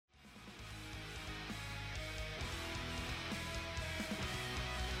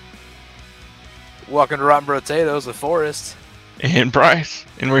Welcome to Rotten Potatoes with Forrest. And Bryce.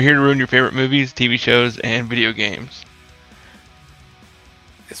 And we're here to ruin your favorite movies, TV shows, and video games.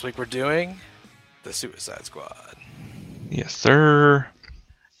 This week we're doing The Suicide Squad. Yes, sir.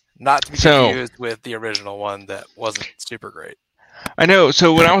 Not to be confused with the original one that wasn't super great. I know.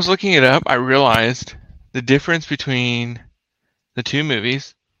 So when I was looking it up, I realized the difference between the two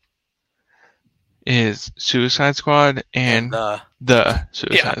movies is Suicide Squad and the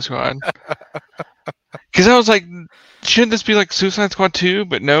Suicide Squad. Because I was like, shouldn't this be like Suicide Squad 2?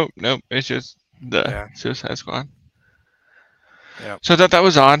 But nope, it's just the Suicide Squad. Yep. So I thought that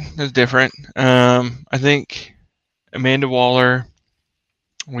was odd. It was different. I think Amanda Waller,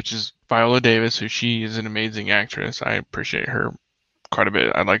 which is Viola Davis, who she is an amazing actress. I appreciate her quite a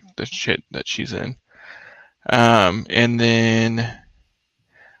bit. I like the shit that she's in. And then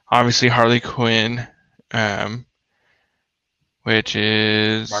obviously Harley Quinn, which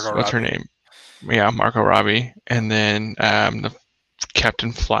is what's her name? Yeah, Margot Robbie. And then the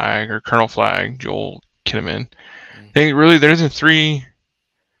Captain Flag or Colonel Flag, Joel Kinnaman. I think really there's the three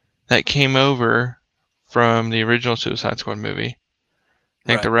that came over from the original Suicide Squad movie. I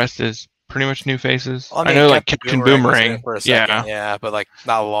think the rest is pretty much new faces. Well, I know Captain Boomerang. For a second, but like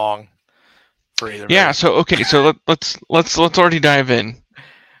not long for either. Yeah, movie. so okay, so let's already dive in.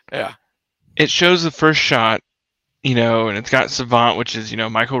 Yeah. It shows the first shot, and it's got Savant, which is,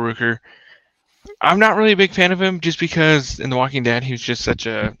 Michael Rooker. I'm not really a big fan of him just because in The Walking Dead he was just such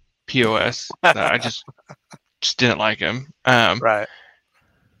a POS that I just didn't like him. Right.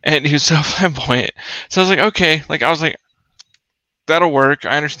 And he was so flamboyant. So I was like, okay, that'll work.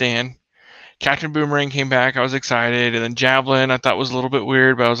 I understand. Captain Boomerang came back. I was excited. And then Javelin I thought was a little bit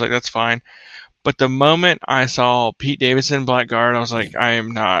weird, but I was like, that's fine. But the moment I saw Pete Davidson, Blackguard, I was like, I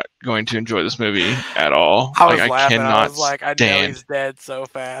am not going to enjoy this movie at all. I was laughing. I was like, I know he's dead so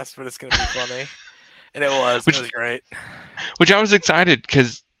fast, but it's going to be funny. And it was. It was great. Which I was excited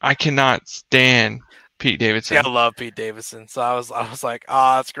because I cannot stand Pete Davidson. Yeah, I love Pete Davidson. So I was like,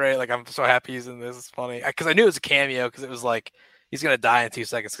 that's great. Like, I'm so happy he's in this. It's funny. Because I knew it was a cameo because it was like, he's going to die in 2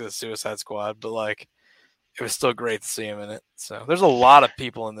 seconds because of Suicide Squad. But, like, it was still great to see him in it. So there's a lot of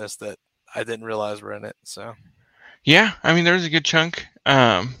people in this that I didn't realize were in it. So yeah, I mean there was a good chunk.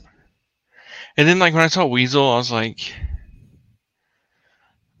 And then like when I saw Weasel, I was like,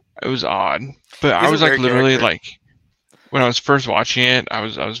 it was odd. But I was like literally like when I was first watching it, I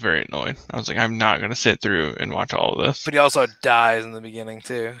was very annoyed. I was like, I'm not gonna sit through and watch all of this. But he also dies in the beginning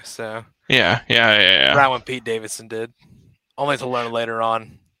too. So yeah. Right when Pete Davidson did, only to learn later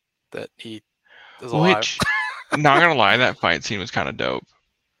on that he is alive. Which, not gonna lie, that fight scene was kind of dope.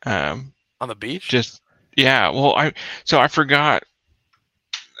 On the beach? Well, I forgot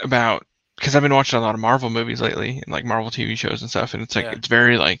about, because I've been watching a lot of Marvel movies lately and like Marvel TV shows and stuff, and it's like it's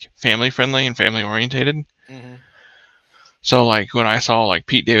very like family friendly and family orientated. Mm-hmm. So like when I saw like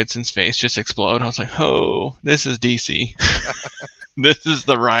Pete Davidson's face just explode, I was like, oh, this is DC. This is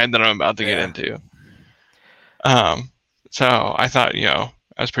the ride that I'm about to get into. So I thought, that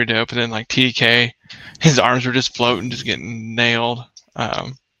was pretty dope. And then like TDK, his arms were just floating, just getting nailed.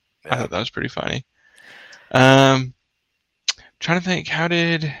 I thought that was pretty funny. Trying to think, how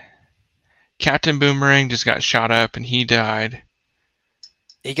did Captain Boomerang just got shot up and he died?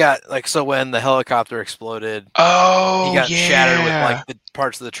 He got when the helicopter exploded. Oh, he got shattered with like the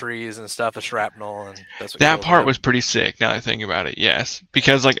parts of the trees and stuff, the shrapnel, and that's what that part was pretty sick. Now that I think about it, yes,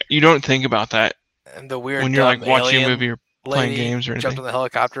 because like you don't think about that. And the weird when you're like watching a movie or playing games or anything. Jumped on the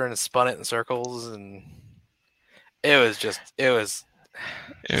helicopter and spun it in circles, and it was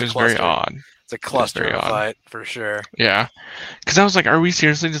very odd. It's a cluster of a fight for sure. Yeah, because I was like, are we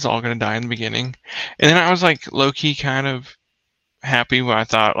seriously just all going to die in the beginning? And then I was like low-key kind of happy when I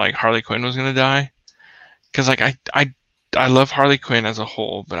thought like Harley Quinn was going to die. Because like I love Harley Quinn as a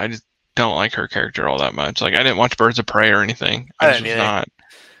whole, but I just don't like her character all that much. Like I didn't watch Birds of Prey or anything. I just was not.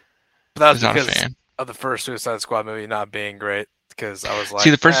 But that was because a fan of the first Suicide Squad movie not being great. Because I was like, see,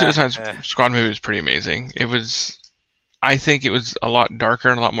 the first Suicide Squad movie was pretty amazing. I think it was a lot darker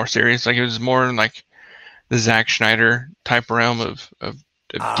and a lot more serious. Like it was more in like the Zack Snyder type realm of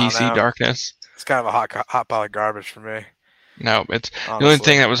DC darkness. It's kind of a hot pile of garbage for me. No, it's honestly. The only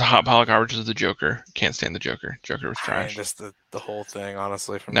thing that was a hot pile of garbage was the Joker. Can't stand the Joker. Joker was trash. I mean, just the whole thing,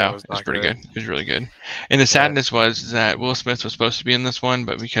 honestly. For me, was pretty good. It was really good. And the sadness was that Will Smith was supposed to be in this one,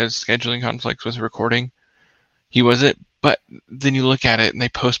 but because scheduling conflicts with recording, he wasn't. But then you look at it, and they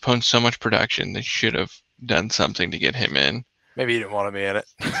postponed so much production. They should have done something to get him in. Maybe he didn't want to be in it.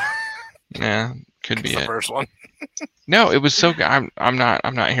 Yeah, could be the first one. No, it was so good. I'm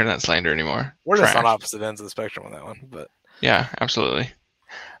not hearing that slander anymore. We're just on opposite ends of the spectrum on that one, but yeah, absolutely.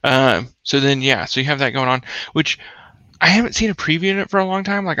 So then, yeah, so you have that going on, which I haven't seen a preview in it for a long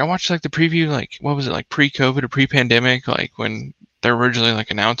time. Like I watched like the preview, like what was it, like pre-COVID or pre-pandemic, like when they're originally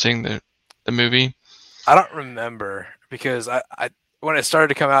like announcing the movie. I don't remember because I when it started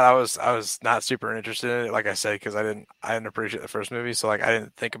to come out, I was not super interested in it. Like I said, because I didn't appreciate the first movie, so like I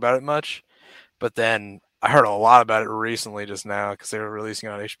didn't think about it much. But then I heard a lot about it recently just now because they were releasing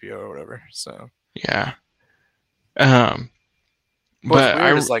it on HBO or whatever. So Yeah. what's But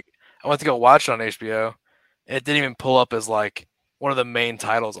weird is like I went to go watch it on HBO, and it didn't even pull up as like one of the main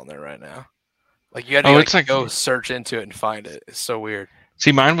titles on there right now. Like you had to it's like, go search into it and find it. It's so weird.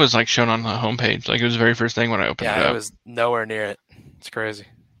 see, mine was like shown on the homepage. Like it was the very first thing when I opened it Yeah, up. it was nowhere near it. It's crazy.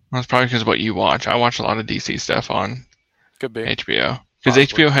 That's probably because of what you watch. I watch a lot of DC stuff on Could be HBO because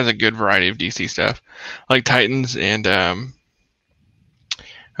HBO has a good variety of DC stuff, like Titans and there's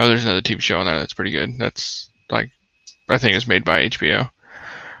another TV show on there that's pretty good. That's like I think it's made by HBO.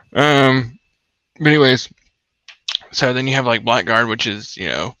 But anyways, so then you have like Blackguard, which is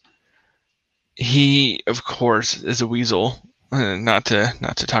he of course is a weasel. Not to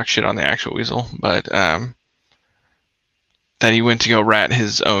talk shit on the actual weasel, but that he went to go rat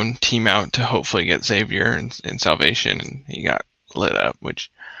his own team out to hopefully get Xavier and salvation, and he got lit up, which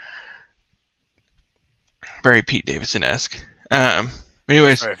very Pete Davidson-esque.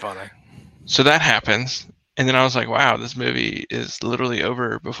 Anyways, very funny. So that happens, and then I was like, wow, this movie is literally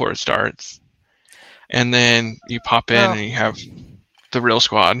over before it starts. And then you pop in and you have the real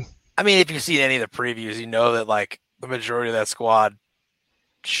squad. I mean, if you see any of the previews, you know that like the majority of that squad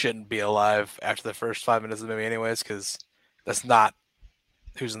shouldn't be alive after the first 5 minutes of the movie anyways, because that's not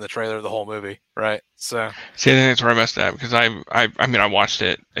who's in the trailer of the whole movie, right? So see, I think that's where I messed up, because I mean I watched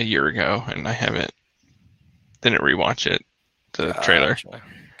it a year ago and I didn't rewatch it, the trailer.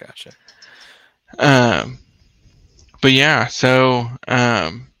 Gotcha. But yeah, so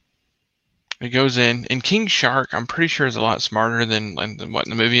it goes in, and King Shark I'm pretty sure is a lot smarter than what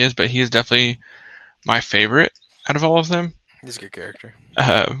the movie is, but he is definitely my favorite out of all of them. He's a good character.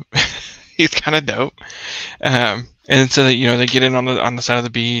 He's kind of dope. And so that, they get in on the side of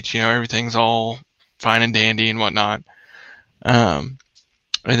the beach, everything's all fine and dandy and whatnot. And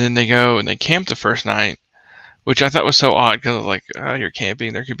then they go and they camp the first night, which I thought was so odd, because like, oh, you're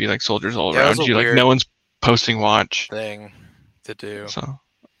camping, there could be like soldiers all around you, like no one's posting watch thing to do. So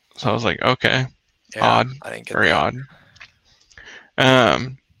I was like, okay, odd, I didn't get very that.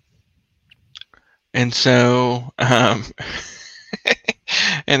 odd. And so, and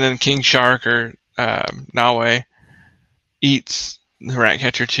then King Shark or Nawe eats the rat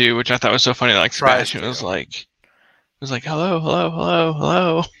catcher too, which I thought was so funny. Like Sebastian was like, hello, hello, hello,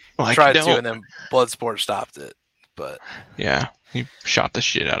 hello. Like, tried to, and then Bloodsport stopped it. But yeah, he shot the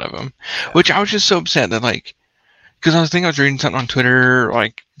shit out of him, which I was just so upset that, like, because I was reading something on Twitter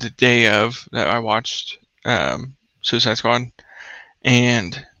like the day of that I watched Suicide Squad,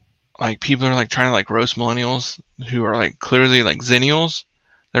 and like people are like trying to like roast millennials who are like clearly like Zennials.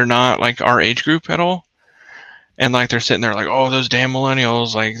 They're not like our age group at all. And like they're sitting there like, oh, those damn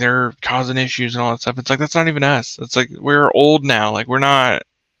millennials, like they're causing issues and all that stuff. It's like, that's not even us. It's like, we're old now. Like, we're not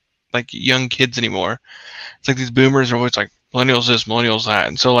like young kids anymore. It's like these boomers are always like, millennials this, millennials that.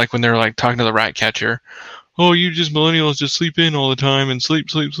 And so like when they're like talking to the rat catcher, oh, you just millennials just sleep in all the time and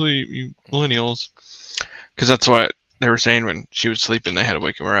sleep, you millennials. Because that's what they were saying when she was sleeping. They had to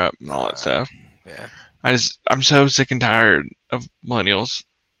wake her up and all that stuff. Yeah. I'm so sick and tired of millennials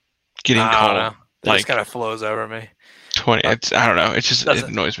getting called. It like, just kind of flows over me. 20. I don't know. It just it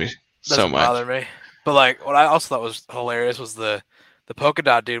annoys me so much. Doesn't bother me. But like, what I also thought was hilarious was the polka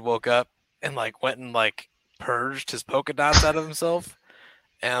dot dude woke up and like went and like purged his polka dots out of himself,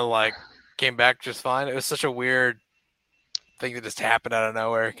 and like came back just fine. It was such a weird thing that just happened out of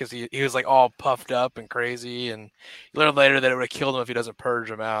nowhere, because he was like all puffed up and crazy, and you learned later that it would have killed him if he doesn't purge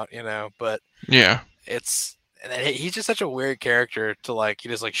him out, But yeah, he's just such a weird character to like. He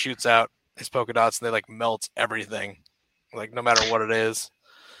just like shoots out his polka dots and they like melt everything, like no matter what it is.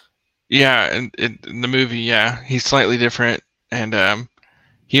 Yeah, and in the movie, yeah, he's slightly different, and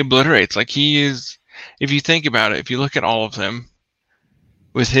he obliterates. Like, he is, if you think about it, if you look at all of them,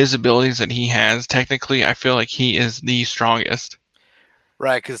 with his abilities that he has, technically, I feel like he is the strongest.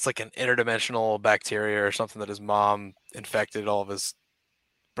 Right, because it's like an interdimensional bacteria or something that his mom infected all of his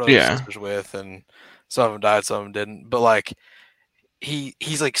brothers and sisters with, and some of them died, some of them didn't. But like,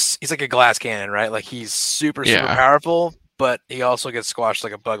 he's like a glass cannon, right? Like, he's super powerful, but he also gets squashed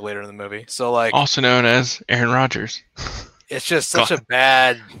like a bug later in the movie. So like, also known as Aaron Rodgers. It's just such a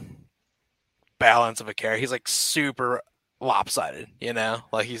bad balance of a character. He's like super lopsided,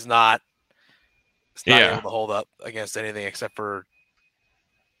 Like, he's not able to hold up against anything except for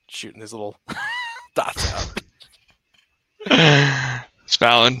shooting these little dots out. It's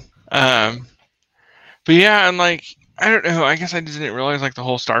valid. But yeah, and like I don't know. I guess I just didn't realize like the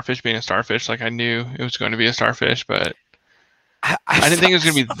whole starfish being a starfish. Like I knew it was going to be a starfish, but I didn't think it was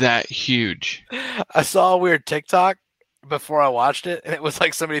going to be that huge. I saw a weird TikTok before I watched it, and it was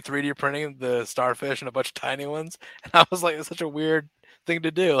like somebody 3D printing the starfish and a bunch of tiny ones, and I was like, it's such a weird thing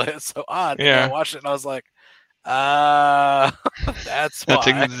to do. Like, it's so odd. Yeah. And I watched it, and I was like, that's why. That's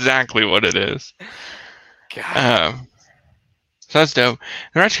exactly what it is. God. So that's dope.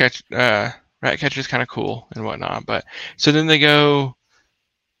 The Ratcatcher is kind of cool and whatnot, but so then they go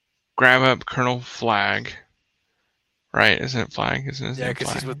grab up Colonel Flag, right? Isn't it Flag? Isn't his name Yeah, because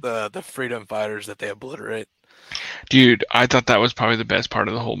Flag? he's with the freedom fighters that they obliterate. Dude, I thought that was probably the best part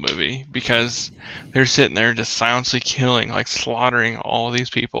of the whole movie because they're sitting there just silently killing, like slaughtering all these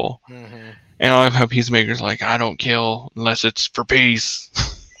people. Mm-hmm. And I love how Peacemaker's like, I don't kill unless it's for peace.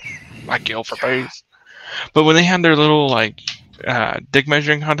 I kill for peace. But when they had their little like dick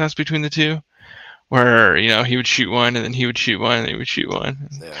measuring contest between the two, where he would shoot one and then he would shoot one and he would shoot one.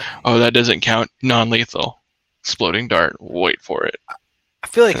 Yeah. Oh, that doesn't count. Non-lethal. Exploding dart. Wait for it. I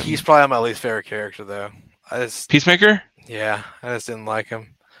feel like he's probably my least favorite character, though. Peacemaker? Yeah, I just didn't like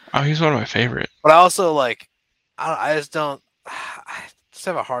him. Oh, he's one of my favorite. But I also like, I just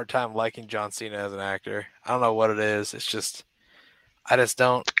have a hard time liking John Cena as an actor. I don't know what it is. It's just, I just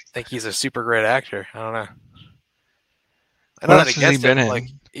don't think he's a super great actor. I don't know. I know that against him, like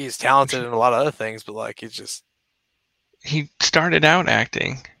he's talented in a lot of other things, but like he started out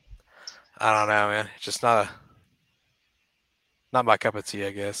acting. I don't know, man. It's just not my cup of tea,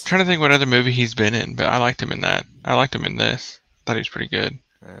 I guess. I'm trying to think what other movie he's been in, but I liked him in that. I liked him in this. Thought he was pretty good.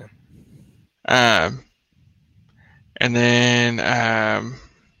 Yeah. And then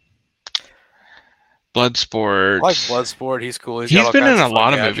Bloodsport. I like Bloodsport. He's cool. He's been in a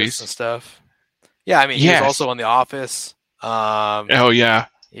lot of movies and stuff. Yeah, I mean, he was also in The Office. Oh yeah,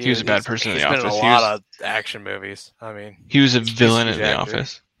 he was a bad person in The Office. He's been in a lot of action movies. I mean, he was a villain in The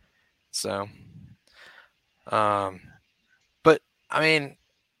Office. So, but I mean,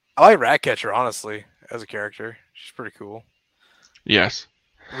 I like Ratcatcher honestly as a character. She's pretty cool. Yes,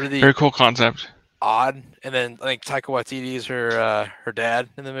 really very cool concept. Odd, and then I think Taika Waititi is her dad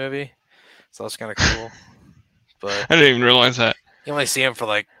in the movie, so that's kind of cool. But I didn't even realize that. You only see him for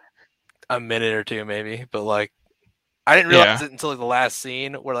like a minute or two, maybe, but like. I didn't realize it until like the last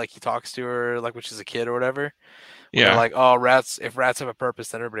scene where like he talks to her like when she's a kid or whatever. Yeah. Like, oh, if rats have a purpose,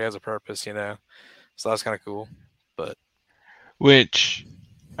 then everybody has a purpose, So that's kind of cool. But which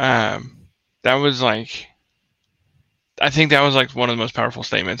that was like I think that was like one of the most powerful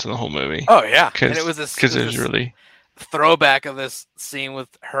statements in the whole movie. Oh yeah. And it was because it was really throwback of this scene with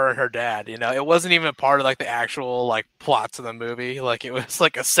her and her dad. It wasn't even a part of like the actual like plots of the movie. Like it was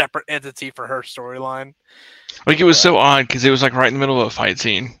like a separate entity for her storyline. Like it was so odd because it was like right in the middle of a fight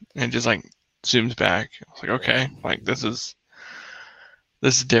scene and just like zooms back. I was like, okay, like this is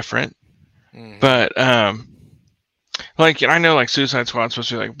different. Mm-hmm. But like I know like Suicide Squad's supposed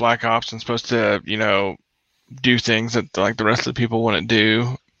to be like Black Ops and supposed to do things that like the rest of the people wouldn't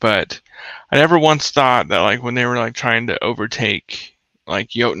do. But I never once thought that like when they were like trying to overtake like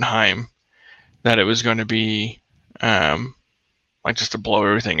Jotunheim, that it was going to be like just to blow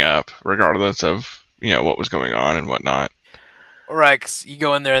everything up, regardless of what was going on and whatnot. Right, because you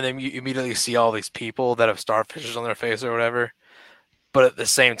go in there and then you immediately see all these people that have starfishes on their face or whatever. But at the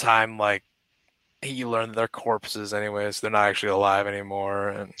same time, like you learn that they're corpses anyways. They're not actually alive anymore.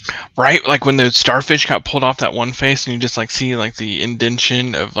 And right, like when the starfish got pulled off that one face, and you just like see like the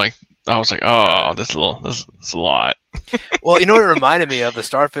indentation of like. I was like, oh, this is a lot. Well, you know what it reminded me of? The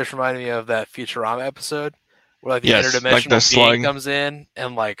starfish reminded me of that Futurama episode where like the interdimensional being comes in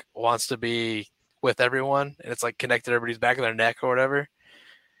and like wants to be with everyone, and it's like connected everybody's back of their neck or whatever.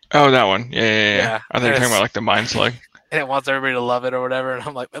 Oh, that one. Yeah. I think you're talking about like the mind slug. And it wants everybody to love it or whatever, and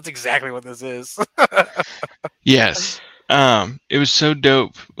I'm like, that's exactly what this is. Yes. It was so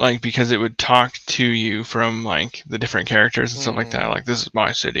dope, like because it would talk to you from like the different characters and stuff like that. Like, this is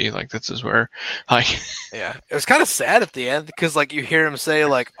my city. Like, this is where, like. Yeah, it was kind of sad at the end because like you hear him say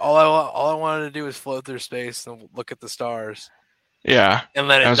like, all I wanted to do was float through space and look at the stars. Yeah. And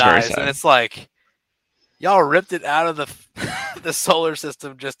then it dies, and it's like, y'all ripped it out of the solar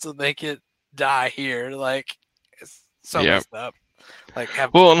system just to make it die here. Like, it's so messed up. Like,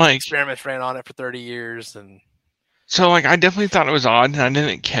 experiments ran on it for 30 years and. So, like, I definitely thought it was odd, and I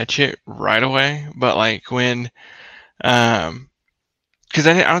didn't catch it right away. But, like, when, because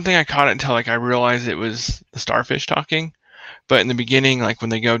I don't think I caught it until, like, I realized it was the starfish talking. But in the beginning, like, when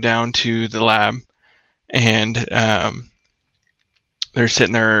they go down to the lab, and they're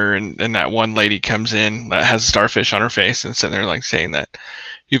sitting there, and that one lady comes in that has a starfish on her face and sitting there like saying that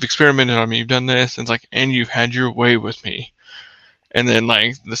you've experimented on me, you've done this, and it's like, and you've had your way with me. And then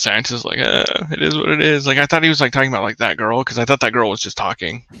like the scientist is like, it is what it is. Like I thought he was like talking about like that girl, because I thought that girl was just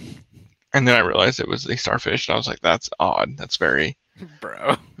talking, and then I realized it was the starfish, and I was like, that's odd. That's very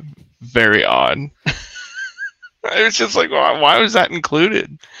odd. It was just like, why was that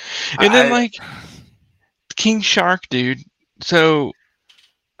included? And then like King Shark, dude. So,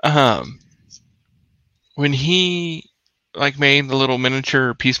 when he like made the little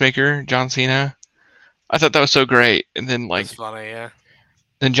miniature Peacemaker, John Cena, I thought that was so great. And then like, that's funny, yeah.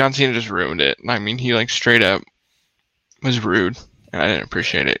 Then John Cena just ruined it. I mean, he like straight up was rude, and I didn't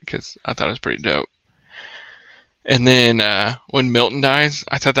appreciate it because I thought it was pretty dope. And then when Milton dies,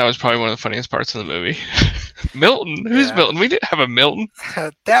 I thought that was probably one of the funniest parts of the movie. Milton? Who's Milton? We didn't have a Milton.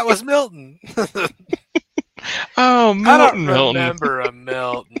 That was Milton. Oh, Milton. I don't remember a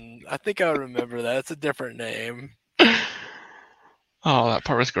Milton. I think I remember that. It's a different name. Oh, that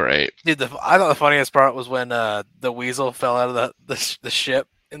part was great. Dude, I thought the funniest part was when the weasel fell out of the ship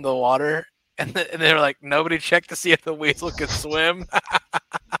in the water, and they were like, nobody checked to see if the weasel could swim.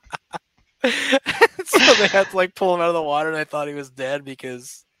 So they had to like pull him out of the water, and they thought he was dead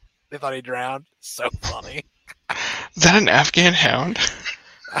because they thought he drowned. So funny. Is that an Afghan hound?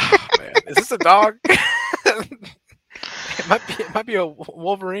 Oh man, is this a dog? It might be a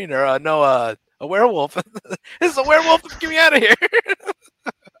Wolverine or a werewolf. This is a werewolf. Get me out of here.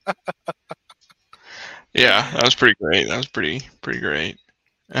 Yeah, that was pretty great. That was pretty great.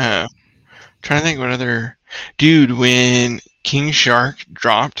 Trying to think what other dude, when King Shark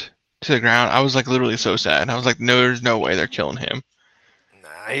dropped to the ground, I was like literally so sad. I was like, no, there's no way they're killing him.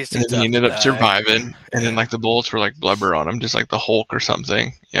 Nah, and then he ended up surviving, and then like the bullets were like blubber on him, just like the Hulk or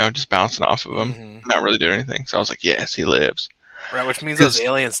something, just bouncing off of him, not really doing anything. So I was like, yes, he lives. Right, which means those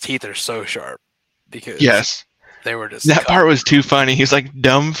aliens' teeth are so sharp because they were just that part was too funny. He's like,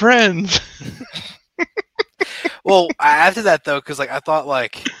 dumb friends. Well, after that though, because like I thought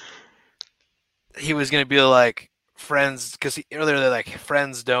like he was gonna be like friends, because earlier they're like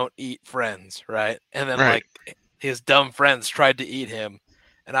friends don't eat friends, right? And then like his dumb friends tried to eat him,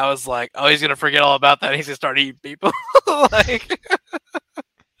 and I was like, oh, he's gonna forget all about that. And he's gonna start eating people. Like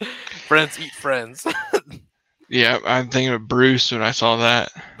friends eat friends. Yeah, I'm thinking of Bruce when I saw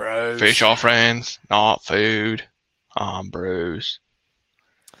that. Bruce. Fish all friends, not food. Bruce.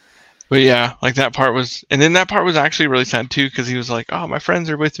 But yeah, like that part was, and then that part was actually really sad too, because he was like, "Oh, my friends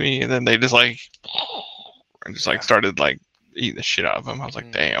are with me," and then they just like, and just like started like eating the shit out of him. I was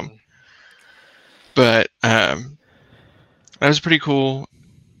like, "Damn." But that was pretty cool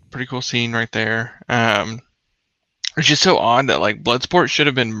scene right there. It's just so odd that like Bloodsport should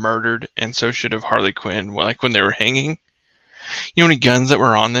have been murdered, and so should have Harley Quinn. Like when they were hanging, you know, any guns that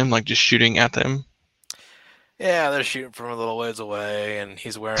were on them, like just shooting at them. Yeah, they're shooting from a little ways away, and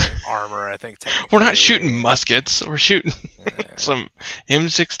he's wearing armor, I think. We're not shooting muskets. We're shooting some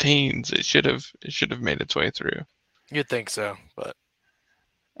M16s. It should have made its way through. You'd think so, but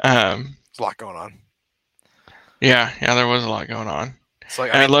there's a lot going on. Yeah, there was a lot going on. It's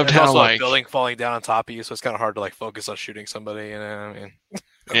like, I loved how like a building falling down on top of you, so it's kind of hard to like focus on shooting somebody. You know, I mean.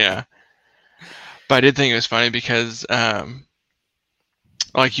 Yeah, but I did think it was funny because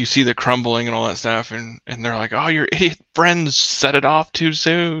like you see the crumbling and all that stuff, and they're like, "Oh, your idiot friends set it off too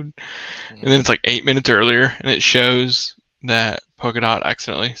soon," and then it's like 8 minutes earlier, and it shows that Polka Dot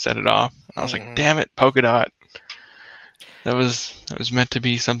accidentally set it off. I was like, "Damn it, Polka Dot! That was meant to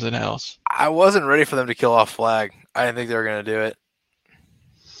be something else." I wasn't ready for them to kill off Flag. I didn't think they were gonna do it,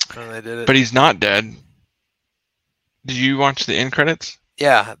 and they did it. But he's not dead. Did you watch the end credits?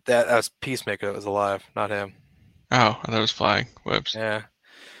 Yeah, that was Peacemaker that was alive, not him. Oh, that was Flag. Whoops. Yeah.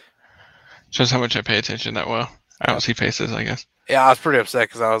 Shows how much I pay attention that well. I don't see faces, I guess. Yeah, I was pretty upset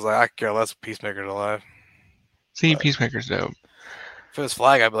because I was like, I could care less if Peacemaker's alive. See, Peacemaker's dope. If it was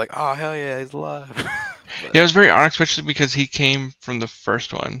Flag, I'd be like, oh, hell yeah, he's alive. Yeah, it was very odd, especially because he came from the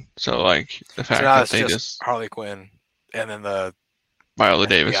first one. So, like, the fact that they just Harley Quinn and then the Viola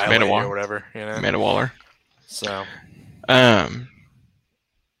Davis, Amanda Waller, or whatever, you know? Amanda Waller. So,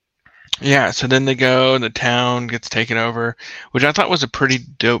 yeah, so then they go, and the town gets taken over, which I thought was a pretty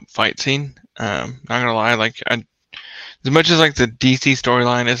dope fight scene. Not gonna lie, like, as much as like the DC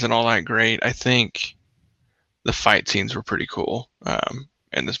storyline isn't all that great, I think the fight scenes were pretty cool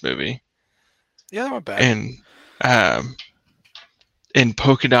in this movie. Yeah, they weren't bad. And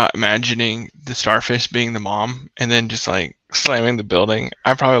Polka Dot imagining the starfish being the mom, and then just like slamming the building.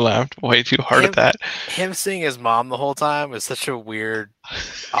 I probably laughed way too hard at that. Him seeing his mom the whole time is such a weird,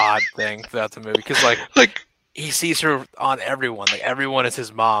 odd thing throughout the movie. Because like he sees her on everyone. Like everyone is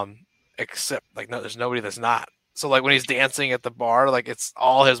his mom, except like no, there's nobody that's not. So like when he's dancing at the bar, like it's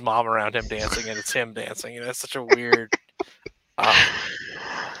all his mom around him dancing, and it's him dancing. You know, it's such a weird. I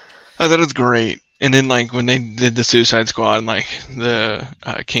thought it was great. And then like when they did the Suicide Squad, like the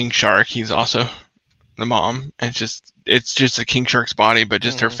King Shark, he's also the mom. And it's just a King Shark's body, but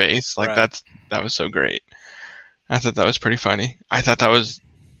just her face. Like right. that was so great. I thought that was pretty funny. I thought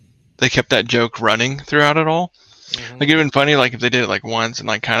they kept that joke running throughout it all. Mm-hmm. Like it'd been funny like if they did it like once and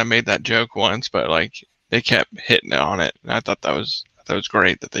like kind of made that joke once, but like they kept hitting it on it. And I thought that was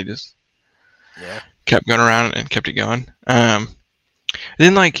great that they just kept going around and kept it going.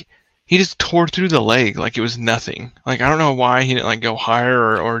 Then like he just tore through the leg like it was nothing. Like I don't know why he didn't like go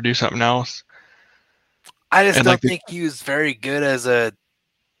higher or do something else. I just don't think he was very good as a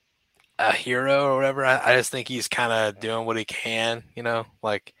hero or whatever. I just think he's kind of doing what he can, you know,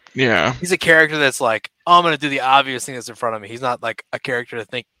 like he's a character that's like, oh, I'm gonna do the obvious thing that's in front of me. He's not like a character to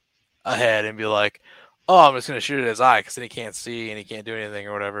think ahead and be like, oh, I'm just gonna shoot at his eye because then he can't see and he can't do anything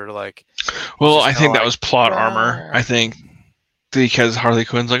or whatever. Like, well, I think that was plot armor. I think. Because Harley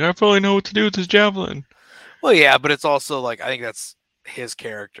Quinn's like, I probably know what to do with this javelin. Well, yeah, but it's also like I think that's his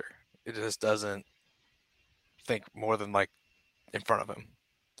character. It just doesn't think more than like in front of him.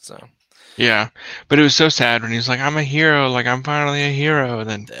 So yeah, but it was so sad when he was like, I'm a hero, like I'm finally a hero, and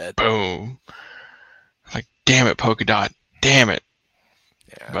then dead. Boom. Like, damn it, Polka Dot, damn it.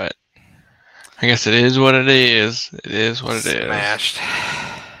 Yeah. But I guess it is what it is. It is what it is. Smashed.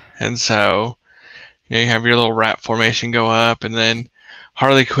 And so. You have your little rat formation go up, and then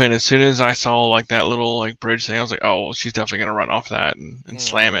Harley Quinn, as soon as I saw like that little like bridge thing, I was like, oh, well, she's definitely gonna run off that and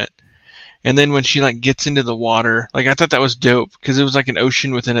slam it. And then when she like gets into the water, like I thought that was dope because it was like an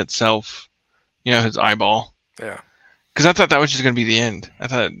ocean within itself. You know, his eyeball. Yeah. Because I thought that was just gonna be the end. I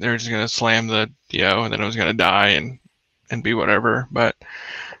thought they were just gonna slam the and then it was gonna die and be whatever. But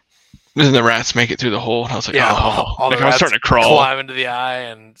then the rats make it through the hole, and I was like, all like I was starting to crawl, climb into the eye,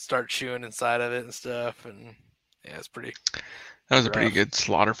 and start chewing inside of it and stuff. And yeah, it's pretty. That was rough. A pretty good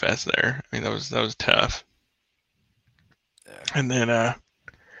slaughter fest there. I mean, that was tough. Yeah. And then,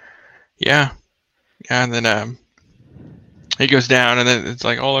 and then he goes down, and then it's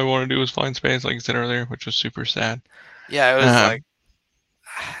like all I want to do is fly in space, like you said earlier, which was super sad. Yeah, it was like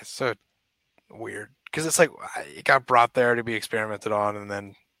so weird because it's like it got brought there to be experimented on, and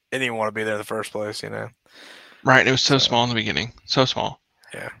then. It didn't even want to be there in the first place, you know. Right, and it was so small in the beginning, so small.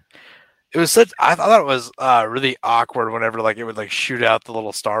 Yeah, it was such. I thought it was really awkward whenever like it would like shoot out the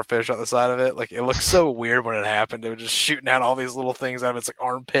little starfish on the side of it. Like it looked so weird when it happened. It was just shooting out all these little things out of its like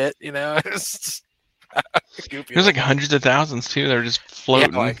armpit, you know. It was just goofy. There's like hundreds of thousands too. They're just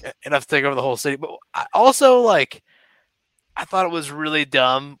floating, like enough to take over the whole city. But I also like. I thought it was really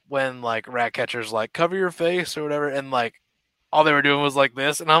dumb when like Ratcatcher's like cover your face or whatever, and like. All they were doing was like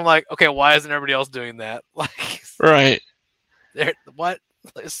this, and I'm like, okay, why isn't everybody else doing that? Like, right? What?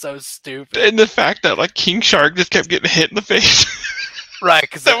 It's so stupid. And the fact that like King Shark just kept getting hit in the face, right?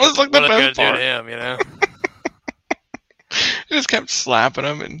 Because that was like the best part. Do to him, you know. He just kept slapping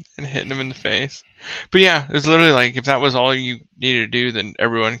him and hitting him in the face. But yeah, it was literally like if that was all you needed to do, then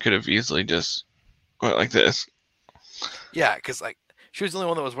everyone could have easily just went like this. Yeah, because like she was the only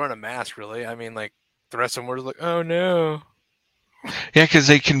one that was wearing a mask, really. I mean, like the rest of them were like, oh no. Yeah, because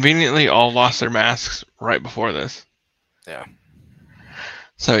they conveniently all lost their masks right before this. Yeah.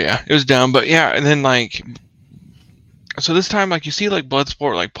 So yeah, it was dumb, but yeah, and then like, so this time like you see like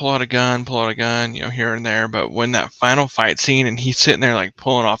Bloodsport like pull out a gun, you know, here and there, but when that final fight scene and he's sitting there like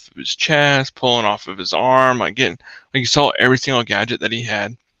pulling off of his chest, pulling off of his arm, like getting like you saw every single gadget that he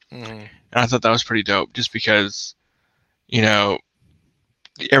had, and I thought that was pretty dope, just because, you know.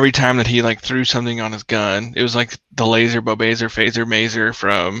 Every time that he like threw something on his gun, it was like the laser, Bobazer, phaser, mazer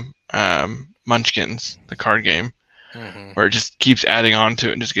from Munchkins, the card game, where it just keeps adding on to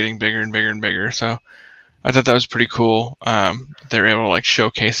it and just getting bigger and bigger and bigger. So I thought that was pretty cool. They were able to like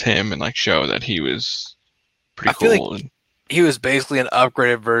showcase him and like show that he was pretty cool. Feel like he was basically an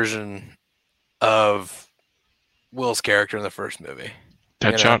upgraded version of Will's character in the first movie.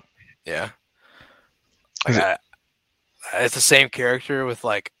 Deadshot? Yeah. Like it's the same character with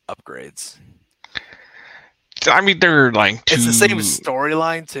like upgrades. I mean, they're like it's the same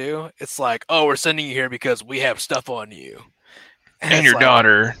storyline too. It's like, oh, we're sending you here because we have stuff on you and your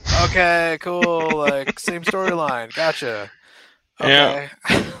daughter. Okay, cool. Like same storyline. Gotcha. Okay.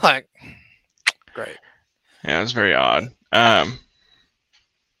 Yeah. Like, great. Yeah, it was very odd.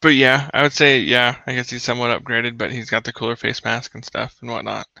 But yeah, I would say I guess he's somewhat upgraded, but he's got the cooler face mask and stuff and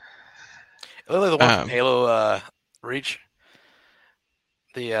whatnot. Literally the one from Halo Reach.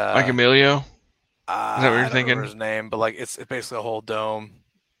 The like Emilio. Is that what you're I don't remember thinking? his name, but like it's basically a whole dome.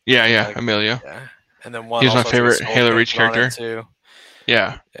 Yeah, And, yeah, like, Emilio. yeah, and then He one was my also has like a favorite skull Halo Reach painted on it character. too.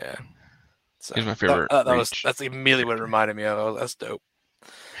 Yeah, Yeah, so he was my favorite Reach. that's immediately what it reminded me of. Oh, that's dope.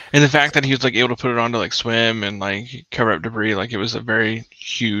 And the fact that he was like able to put it on to like swim and like cover up debris, like it was a very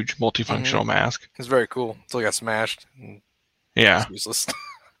huge multifunctional mask. It's very cool until it got smashed. And Yeah. it's useless.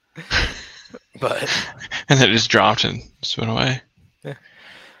 But and then it just dropped and just went away. Yeah.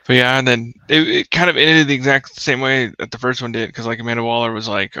 But yeah, and then it kind of ended the exact same way that the first one did, because like Amanda Waller was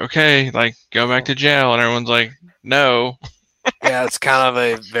like, okay, like go back to jail, and everyone's like, no. Yeah, it's kind of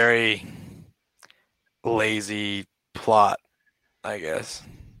a very lazy plot, I guess.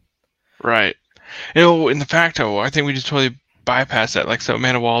 Right. You know, in the fact, though, I think we just totally bypassed that. Like, so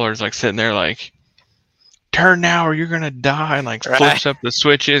Amanda Waller's like sitting there like, turn now or you're gonna die, and like flips up the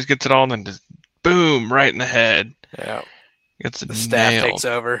switches, gets it all, and then just boom, right in the head. Yeah. Gets the staff nailed. takes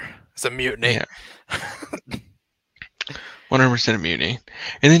over. It's a mutiny. Yeah. 100% a mutiny.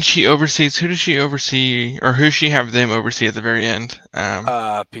 And then she oversees. Who does she oversee, or who does she have them oversee at the very end?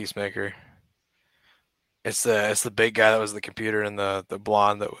 Peacemaker. It's the big guy that was the computer, and the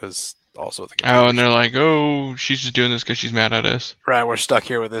blonde that was also the computer. Oh, and they're like, oh, she's just doing this because she's mad at us. Right, we're stuck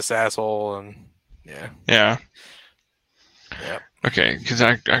here with this asshole, and yeah. Yeah. Okay, because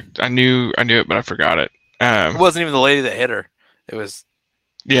I knew it, but I forgot it. It wasn't even the lady that hit her. It was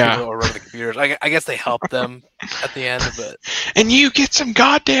yeah. people that were running the computers. I guess they helped them at the end, but and you get some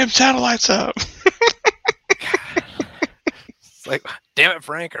goddamn satellites up. It's like, damn it,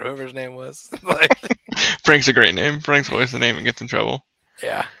 Frank, or whoever his name was. Like, Frank's a great name. Frank's always the name that gets in trouble.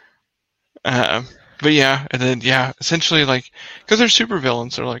 Yeah. But yeah, and then essentially like because they're super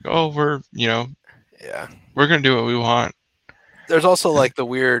villains, they're like, oh, we're we're gonna do what we want. There's also like the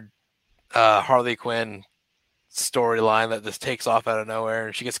weird Harley Quinn storyline that just takes off out of nowhere,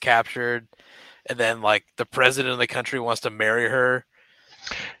 and she gets captured, and then like the president of the country wants to marry her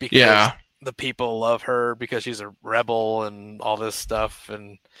because the people love her because she's a rebel and all this stuff.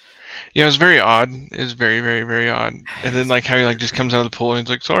 And yeah, it was very odd. It was very, very, very odd. And then like how he like just comes out of the pool and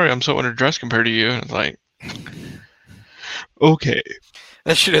he's like, sorry, I'm so underdressed compared to you. And it's like, okay.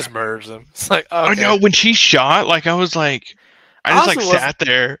 That shit just murders him. It's like, okay. I know when she shot, like I was like, I just like sat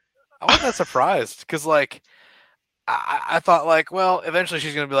there. I wasn't that surprised because like I thought like, well, eventually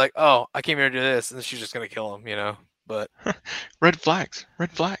she's gonna be like, oh, I came here to do this, and then she's just gonna kill him, you know. But red flags,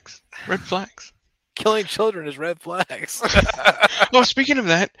 red flags, red flags. Killing children is red flags. Oh, speaking of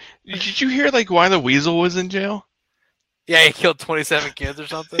that, did you hear like why the Weasel was in jail? Yeah, he killed 27 kids or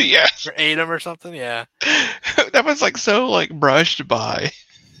something. Yeah, or ate them or something. Yeah, that was like so like brushed by.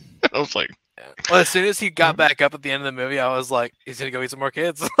 I was like, well, as soon as he got back up at the end of the movie, I was like, he's gonna go eat some more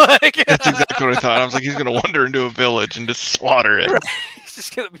kids. Like, that's exactly what I thought. I was like, he's gonna wander into a village and just slaughter it. Right. He's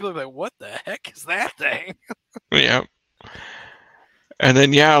just gonna be like, what the heck is that thing? Yeah. And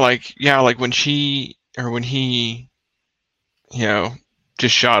then like when he,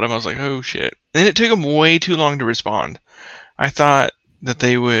 just shot him, I was like, oh shit. And it took him way too long to respond. I thought that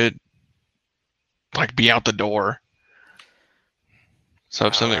they would like be out the door. So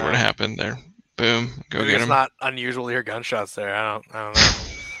if something were to happen there, boom, go get him. It's not unusual to hear gunshots there. I don't know.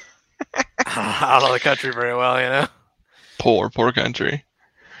 I don't know the country very well, you know. Poor country.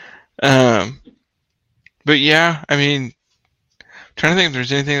 But yeah, I mean, I'm trying to think if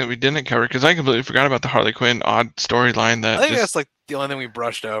there's anything that we didn't cover because I completely forgot about the Harley Quinn odd storyline. That I think that's like the only thing we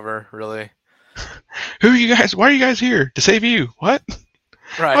brushed over, really. Who are you guys? Why are you guys here? To save you? What?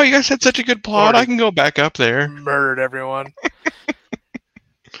 Right. Oh, you guys had such a good plot. I can go back up there. Murdered everyone.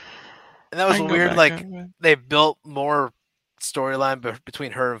 And that was weird. Like they built more storyline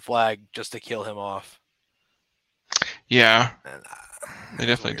between her and Flag just to kill him off. Yeah, and, they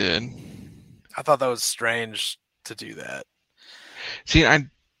definitely did. I thought that was strange to do that. See, I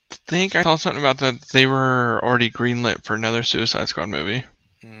think I saw something about that. They were already greenlit for another Suicide Squad movie.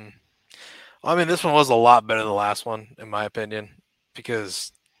 I mean, this one was a lot better than the last one, in my opinion,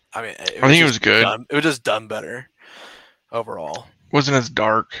 because I mean, I think it was good. It was just done better overall. Wasn't as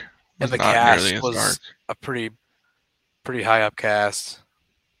dark. And the cast was a pretty high up cast.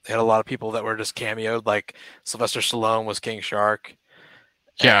 They had a lot of people that were just cameoed, like Sylvester Stallone was King Shark.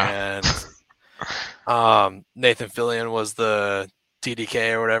 Yeah. And Nathan Fillion was the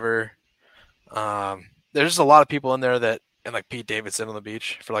TDK or whatever. There's just a lot of people in there that, and like Pete Davidson on the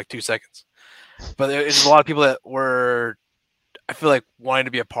beach for like 2 seconds. But there's a lot of people that were, I feel like, wanting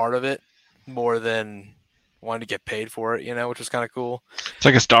to be a part of it more than wanting to get paid for it, you know, which was kind of cool. It's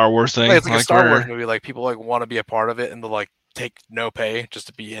like a Star Wars thing. Like, it's like a Star Wars movie. Like people like want to be a part of it and they'll like take no pay just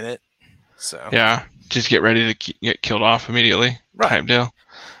to be in it. So yeah, just get ready to get killed off immediately. Right. Type deal.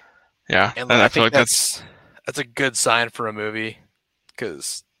 Yeah, and like, I feel like that's a good sign for a movie,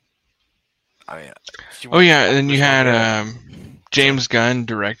 because I mean, and then you had James Gunn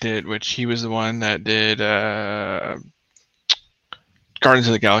directed, which he was the one that did Guardians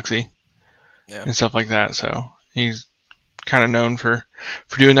of the Galaxy and stuff like that. So he's kind of known for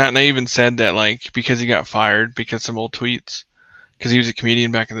doing that. And they even said that, like, because he got fired because some old tweets, because he was a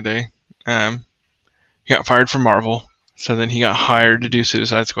comedian back in the day, he got fired from Marvel. So then he got hired to do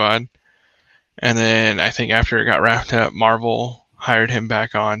Suicide Squad. And then I think after it got wrapped up, Marvel hired him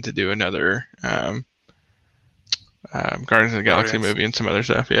back on to do another Guardians of the Galaxy movie and some other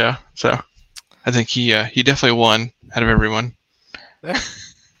stuff. Yeah. So I think he definitely won out of everyone. Yeah.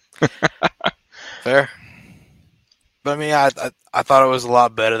 Fair. But I mean, I thought it was a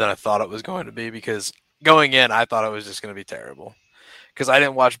lot better than I thought it was going to be, because going in, I thought it was just going to be terrible. Because I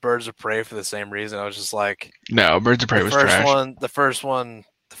didn't watch Birds of Prey for the same reason. I was just like, no, Birds of Prey was trash. The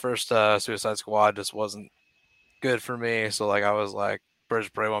first Suicide Squad just wasn't good for me. So like, I was like, Birds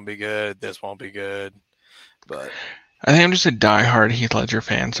of Prey won't be good. This won't be good. But I think I'm just a diehard Heath Ledger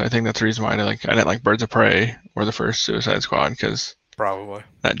fan, so I think that's the reason why I didn't like Birds of Prey or the first Suicide Squad, because probably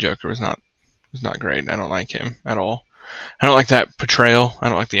that Joker was not great. I don't like him at all. I don't like that portrayal. I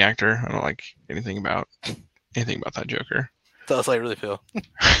don't like the actor. I don't like anything about that Joker. Tell us how you really feel.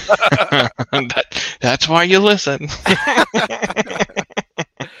 That's why you listen.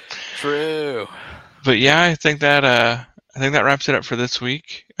 True. But yeah, I think that wraps it up for this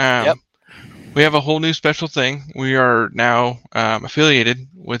week. Yep. We have a whole new special thing. We are now affiliated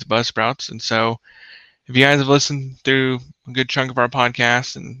with Buzzsprouts, and so if you guys have listened through a good chunk of our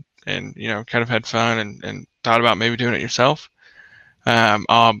podcast and kind of had fun and thought about maybe doing it yourself,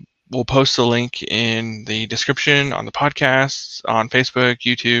 we'll post the link in the description on the podcasts, on Facebook,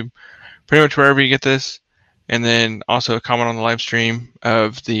 YouTube, pretty much wherever you get this. And then also a comment on the live stream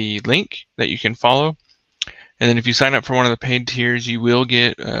of the link that you can follow. And then if you sign up for one of the paid tiers, you will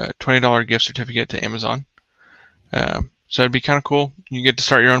get a $20 gift certificate to Amazon. So it'd be kind of cool. You get to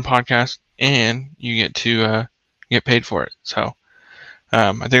start your own podcast and you get to get paid for it. So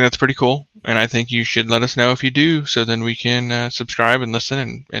I think that's pretty cool. And I think you should let us know if you do, so then we can subscribe and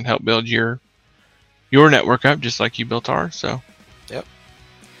listen and help build your network up just like you built ours. So, yep.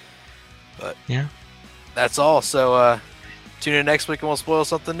 But yeah, that's all. So tune in next week and we'll spoil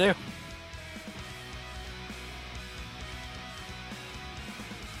something new.